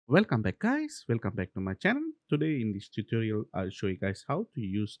Welcome back guys, welcome back to my channel. Today in this tutorial I'll show you guys how to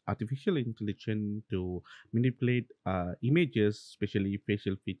use artificial intelligence to manipulate images, especially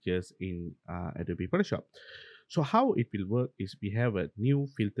facial features in Adobe Photoshop. So how it will work is we have a new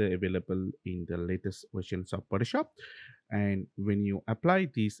filter available in the latest versions of Photoshop, and when you apply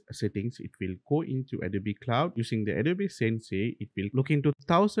these settings it will go into Adobe Cloud. Using the Adobe Sensei, it will look into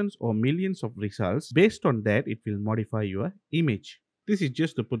thousands or millions of results. Based on that, it will modify your image. This is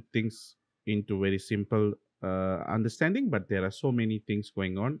just to put things into very simple understanding, but there are so many things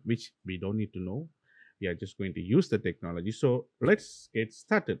going on which we don't need to know. We are just going to use the technology. So let's get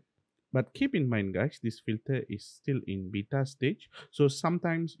started. But keep in mind guys, this filter is still in beta stage, so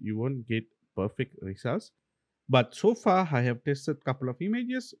sometimes you won't get perfect results, but so far I have tested couple of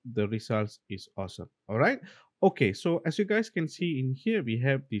images. The results is awesome. All right. Okay, so as you guys can see in here, we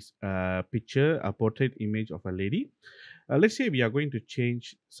have this picture, a portrait image of a lady. Let's say we are going to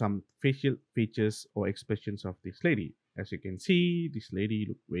change some facial features or expressions of this lady. As you can see, this lady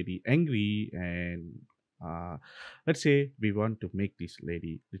look very angry, and uh, let's say we want to make this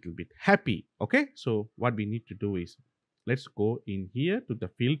lady little bit happy. Okay, so what we need to do is let's go in here to the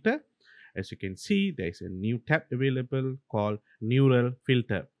filter. As you can see, there is a new tab available called Neural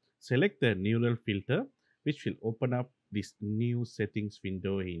Filter. Select the Neural Filter, which will open up this new settings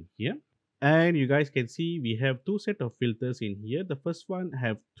window in here. And you guys can see we have two set of filters in here. The first one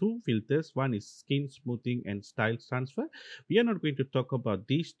have two filters. One is skin smoothing and style transfer. We are not going to talk about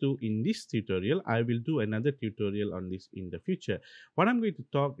these two in this tutorial. I will do another tutorial on this in the future. What I'm going to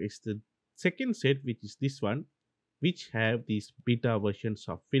talk is the second set, which is this one, which have these beta versions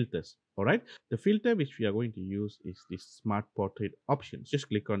of filters. All right, the filter which we are going to use is this smart portrait options. Just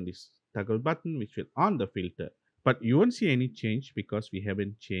click on this toggle button which will on the filter, but you won't see any change because we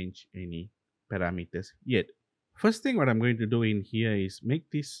haven't changed any parameters yet. First thing what I'm going to do in here is make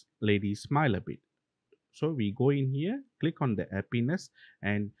this lady smile a bit. So we go in here, click on the happiness,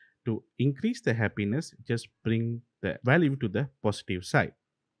 and to increase the happiness, just bring the value to the positive side.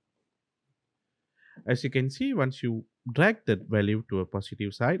 As you can see, once you drag that value to a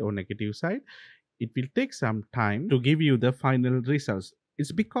positive side or negative side, it will take some time to give you the final results.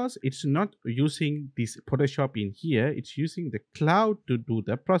 It's because it's not using this Photoshop in here, it's using the cloud to do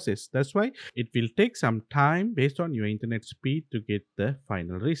the process. That's why it will take some time based on your internet speed to get the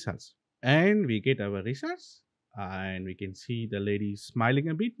final results. And we get our results, and we can see the lady smiling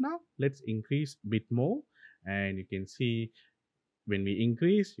a bit now. Let's increase a bit more, and you can see when we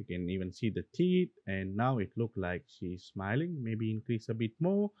increase, you can even see the teeth, and now it look like she's smiling. Maybe increase a bit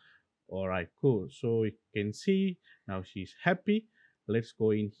more. All right, cool. So you can see now she's happy. Let's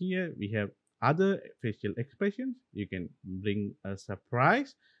go in here. We have other facial expressions. You can bring a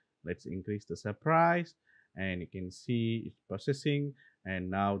surprise. Let's increase the surprise, and you can see it's processing, and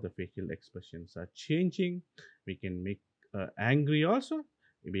now the facial expressions are changing. We can make angry also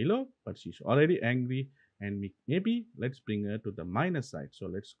below, but she's already angry, and maybe let's bring her to the minus side. So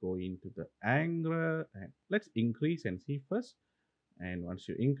let's go into the anger, and let's increase and see first. And once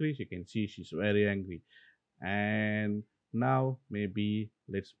you increase, you can see she's very angry. And now maybe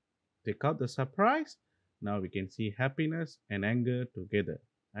let's take out the surprise. Now we can see happiness and anger together.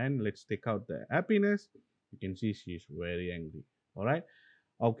 And let's take out the happiness. You can see she's very angry. All right.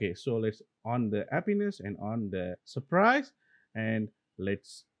 Okay, so let's on the happiness and on the surprise, and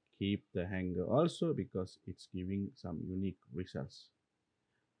let's keep the hanger also because it's giving some unique results.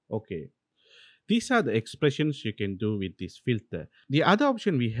 Okay, these are the expressions you can do with this filter. The other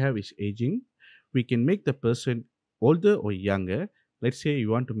option we have is aging. We can make the person older or younger. Let's say you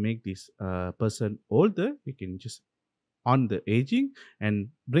want to make this person older, you can just on the aging and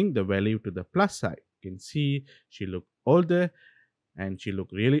bring the value to the plus side. You can see she look older and she look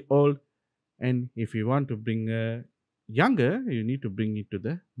really old. And if you want to bring her younger, you need to bring it to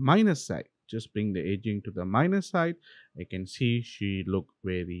the minus side. Just bring the aging to the minus side. I can see she look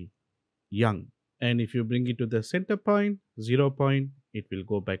very young. And if you bring it to the center point, 0 point, it will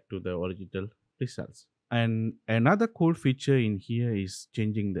go back to the original results. And another cool feature in here is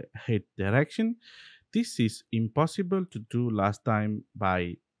changing the head direction. This is impossible to do last time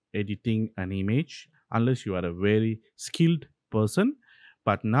by editing an image unless you are a very skilled person.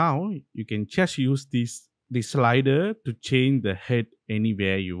 But now you can just use this slider to change the head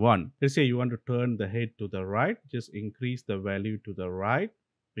anywhere you want. Let's say you want to turn the head to the right, just increase the value to the right,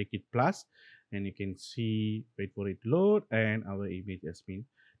 make it plus, and you can see, wait for it to load, and our image has been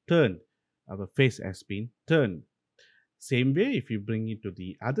turned. Our face has been turned. Same way, if you bring it to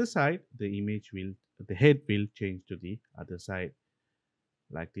the other side, the head will change to the other side,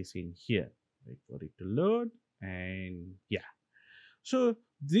 like this in here. Wait for it to load, and yeah. So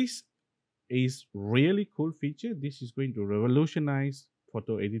this is really cool feature. This is going to revolutionize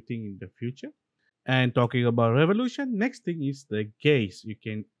photo editing in the future. And talking about revolution, next thing is the gaze. You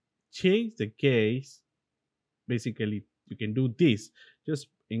can change the gaze. Basically, you can do this. Just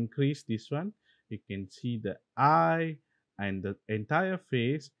increase this one. You can see the eye and the entire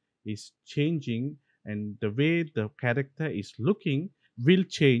face is changing, and the way the character is looking will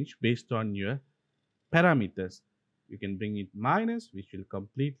change based on your parameters. You can bring it minus, which will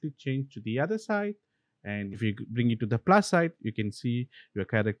completely change to the other side. And if you bring it to the plus side, you can see your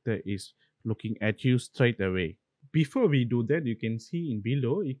character is looking at you straight away. Before we do that, you can see in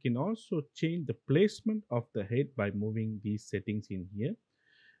below, you can also change the placement of the head by moving these settings in here.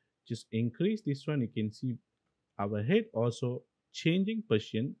 Just increase this one. You can see our head also changing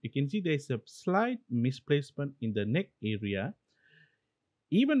position. You can see there's a slight misplacement in the neck area.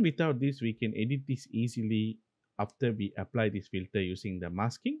 Even without this, we can edit this easily after we apply this filter using the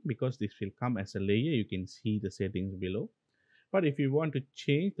masking, because this will come as a layer. You can see the settings below. But if you want to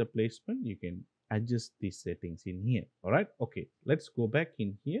change the placement, you can adjust these settings in here. All right. Okay. Let's go back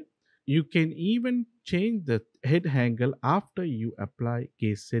in here. You can even change the head angle after you apply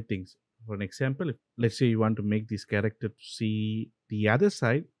gaze settings. For an example, if, let's say you want to make this character to see the other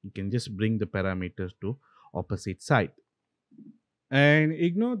side, you can just bring the parameters to opposite side. And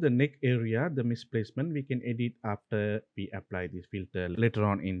ignore the neck area, the misplacement we can edit after we apply this filter later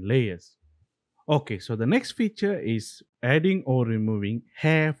on in layers. Okay, so the next feature is adding or removing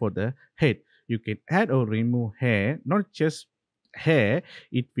hair for the head. You can add or remove hair, not just hair,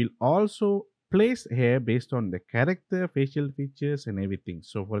 it will also place hair based on the character, facial features, and everything.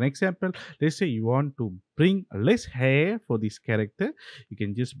 So, for an example, let's say you want to bring less hair for this character, you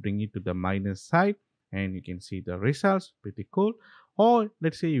can just bring it to the minus side and you can see the results. Pretty cool. Or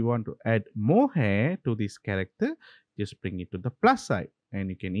let's say you want to add more hair to this character, just bring it to the plus side, and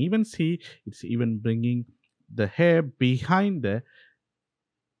you can even see it's even bringing the hair behind the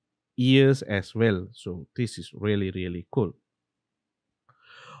ears as well. So this is really cool.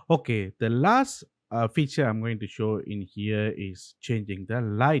 Okay, the last feature I'm going to show in here is changing the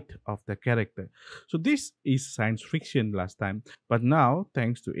light of the character. So this is science fiction last time, but now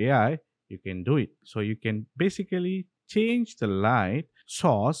thanks to AI you can do it. So you can basically change the light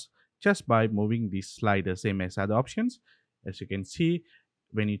source just by moving this slider, same as other options. As you can see,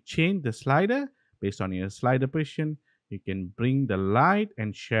 when you change the slider based on your slider position, you can bring the light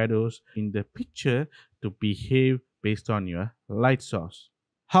and shadows in the picture to behave based on your light source.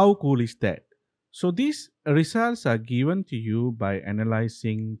 How cool is that? So these results are given to you by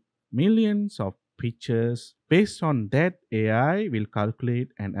analyzing millions of pictures. Based on that, AI will calculate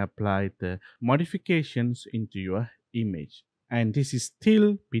and apply the modifications into your image. And this is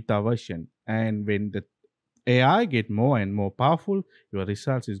still beta version. And when the AI get more and more powerful, your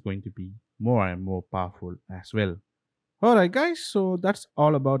results is going to be more and more powerful as well. Alright, guys, so that's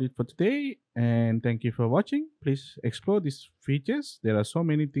all about it for today. And thank you for watching. Please explore these features. There are so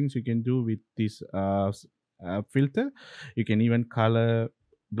many things you can do with this filter. You can even color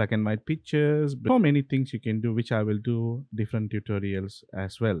black and white pictures. So many things you can do, which I will do different tutorials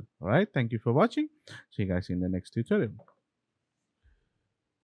as well. Alright, thank you for watching. See you guys in the next tutorial.